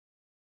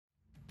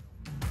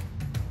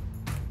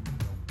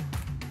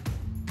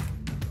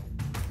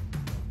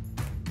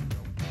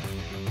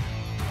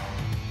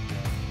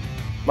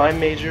My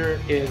major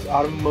is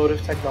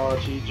Automotive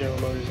Technology,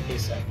 General Motors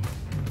ASEC.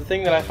 The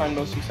thing that I find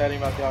most exciting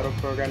about the auto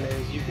program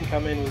is you can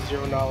come in with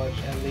zero knowledge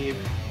and leave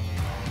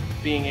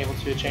being able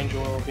to change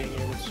oil, being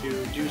able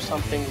to do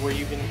something where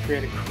you can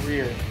create a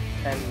career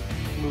and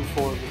move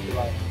forward with your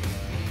life.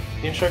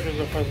 The instructors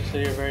at Fresno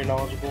City are very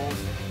knowledgeable.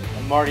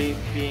 Marty,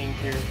 being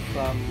here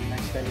from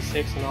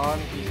 1996 and on,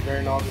 he's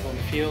very knowledgeable in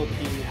the field.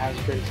 He has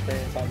great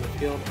experience out in the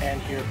field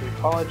and here at the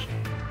college.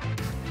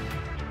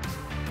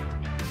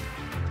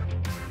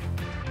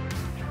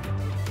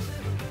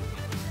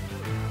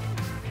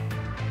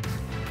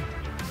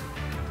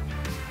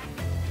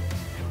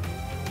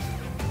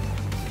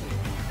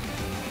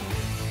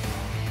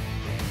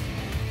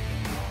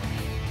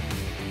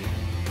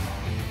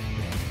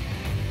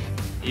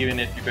 Even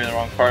if you've been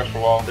around cars for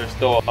a while, there's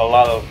still a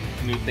lot of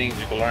new things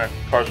you can learn.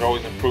 Cars are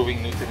always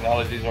improving, new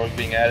technologies are always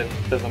being added.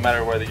 It doesn't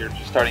matter whether you're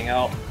just starting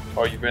out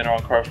or you've been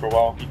around cars for a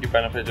while, you can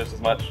benefit just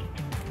as much.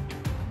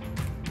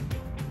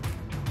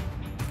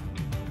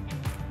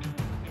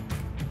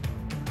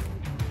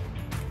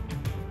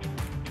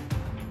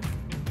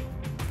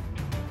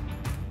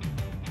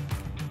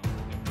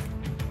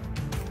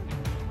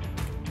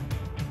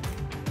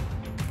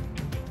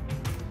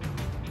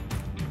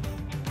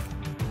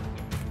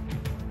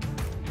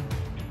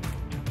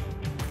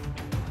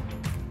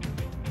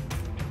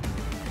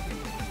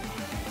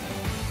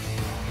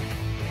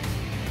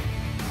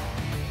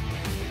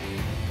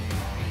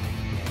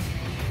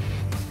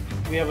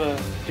 We have a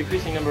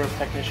decreasing number of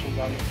technicians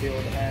on the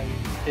field, and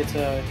it's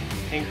an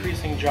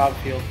increasing job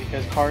field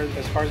because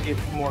as cars get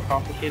more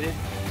complicated,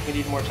 we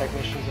need more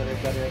technicians that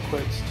are better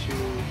equipped to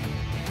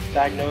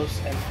diagnose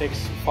and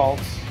fix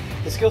faults.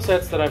 The skill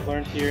sets that I've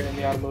learned here in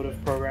the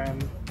automotive program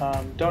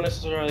don't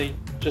necessarily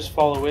just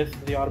follow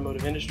with the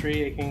automotive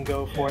industry. It can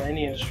go for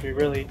any industry,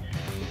 really.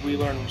 We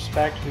learn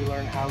respect, we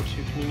learn how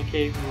to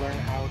communicate, we learn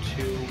how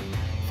to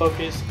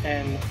focus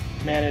and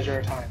manage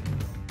our time.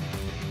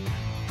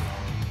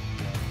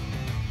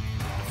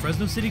 The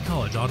Fresno City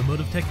College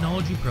Automotive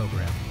Technology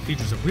program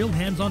features a real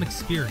hands-on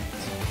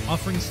experience,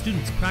 offering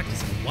students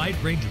practice in a wide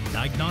range of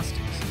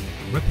diagnostics,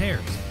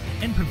 repairs,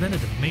 and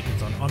preventative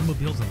maintenance on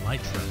automobiles and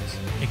light trucks,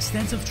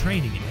 extensive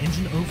training in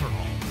engine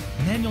overhaul,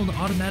 manual and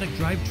automatic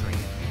drivetrain,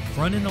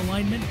 front-end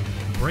alignment,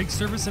 brake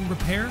service and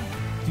repair,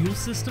 fuel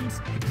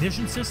systems,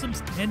 ignition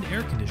systems, and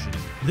air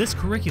conditioning. This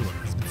curriculum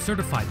has been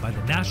certified by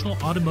the National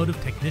Automotive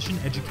Technician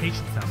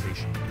Education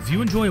Foundation. If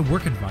you enjoy a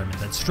work environment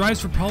that strives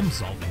for problem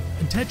solving,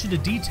 attention to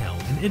detail,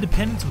 and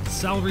independence with a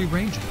salary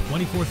range of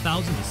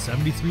 $24,000 to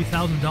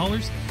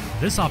 $73,000,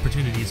 this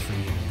opportunity is for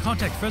you.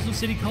 Contact Fresno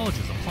City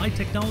College's Applied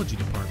Technology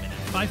Department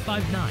at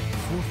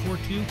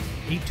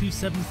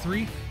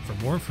 559-442-8273 for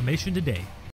more information today.